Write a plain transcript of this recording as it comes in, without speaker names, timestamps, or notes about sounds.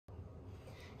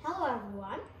Hello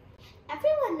everyone.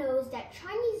 Everyone knows that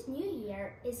Chinese New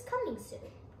Year is coming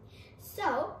soon.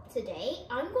 So today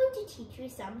I'm going to teach you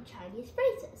some Chinese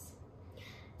phrases.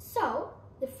 So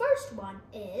the first one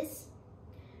is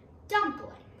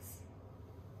dumplings.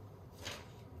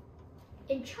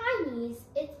 In Chinese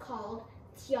it's called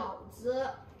饺子.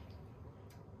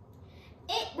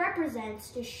 It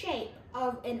represents the shape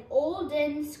of an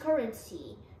olden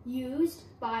currency used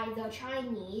by the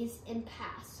Chinese in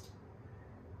past.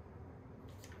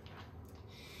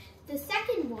 The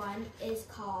second one is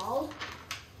called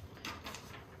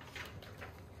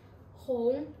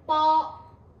红包.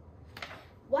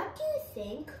 What do you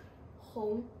think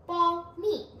红包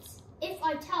means? If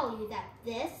I tell you that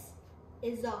this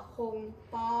is a 红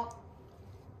包,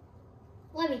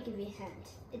 let me give you a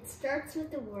hint. It starts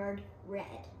with the word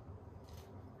red.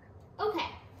 Okay,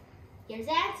 here's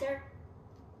the answer.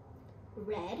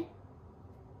 Red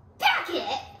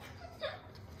packet.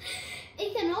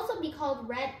 It can also be called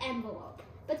red envelope,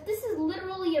 but this is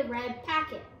literally a red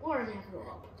packet or an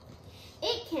envelope.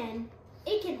 It can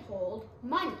hold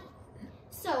money,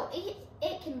 so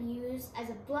it can be used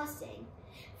as a blessing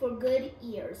for good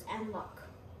years and luck.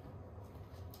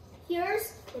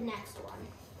 Here's the next one.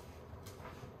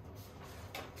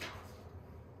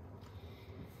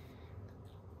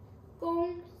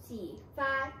 恭喜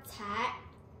发财.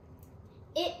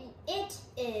 It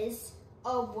is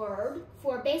a word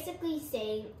for basically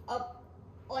saying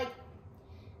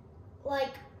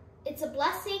like it's a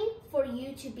blessing for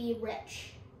you to be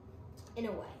rich in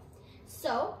a way.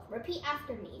 So repeat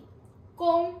after me.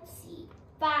 恭喜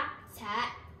发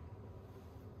财.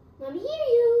 Let me hear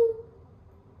you.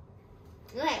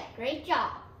 Okay, great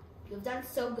job. You've done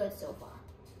so good so far.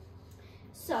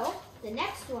 So the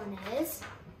next one is,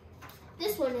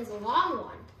 this one is a long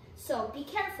one. So be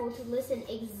careful to listen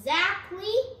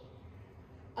exactly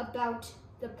about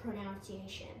the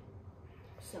pronunciation.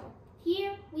 So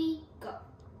here we go.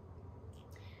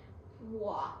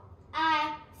 我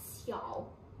爱小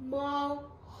猫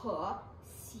和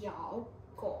小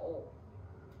狗.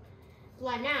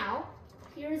 But now,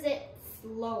 here's it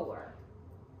slower.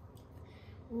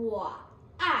 我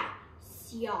爱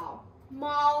小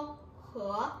猫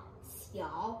和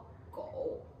小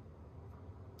狗.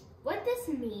 What this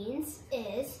means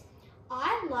is,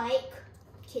 I like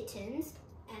kittens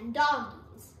and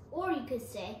doggies. Or you could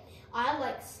say, I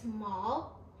like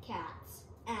small cats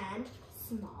and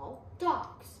small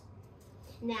dogs.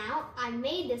 Now, I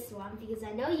made this one because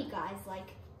I know you guys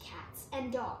like cats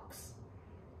and dogs.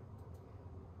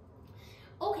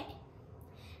 Okay,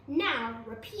 now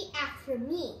repeat after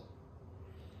me.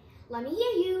 Let me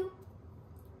hear you.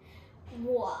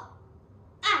 我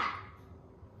爱.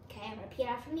 Okay, repeat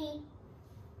after me.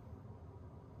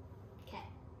 Okay.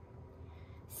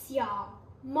 小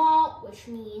猫, which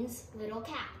means little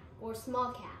cat or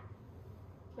small cat.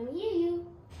 Let me hear you.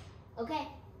 Okay,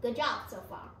 good job so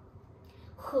far.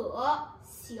 和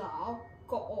小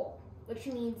狗, which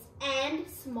means and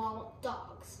small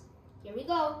dogs. Here we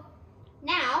go.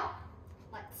 Now,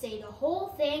 let's say the whole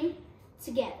thing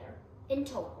together in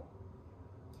total.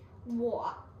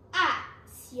 我爱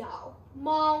小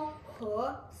猫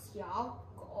和小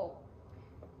狗.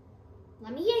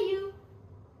 Let me hear you.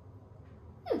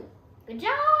 Good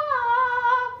job.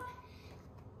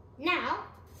 Now,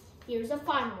 here's a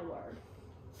final word.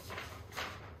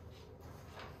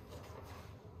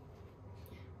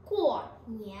 过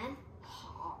年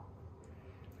好.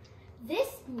 This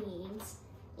means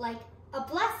like a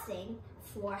blessing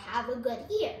for have a good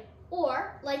year.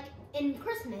 Or like in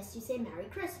Christmas, you say Merry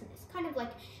Christmas. Kind of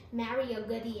like marry a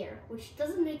good year, which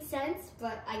doesn't make sense,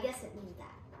 but I guess it means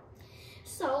that.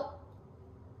 So,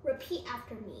 repeat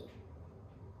after me.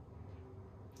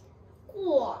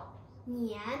 过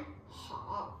年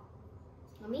好.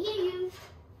 Let me hear you.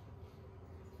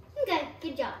 Okay,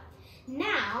 good job.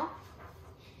 Now,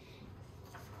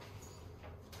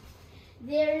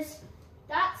 there's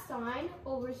that sign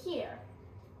over here.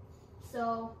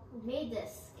 So we made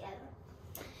this together.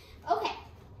 Okay,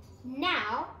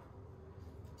 now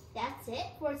that's it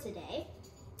for today.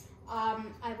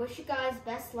 I wish you guys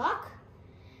best luck.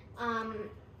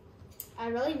 I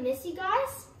really miss you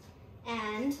guys,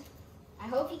 and I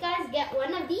hope you guys get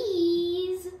one of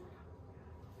these.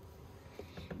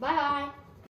 Bye-bye.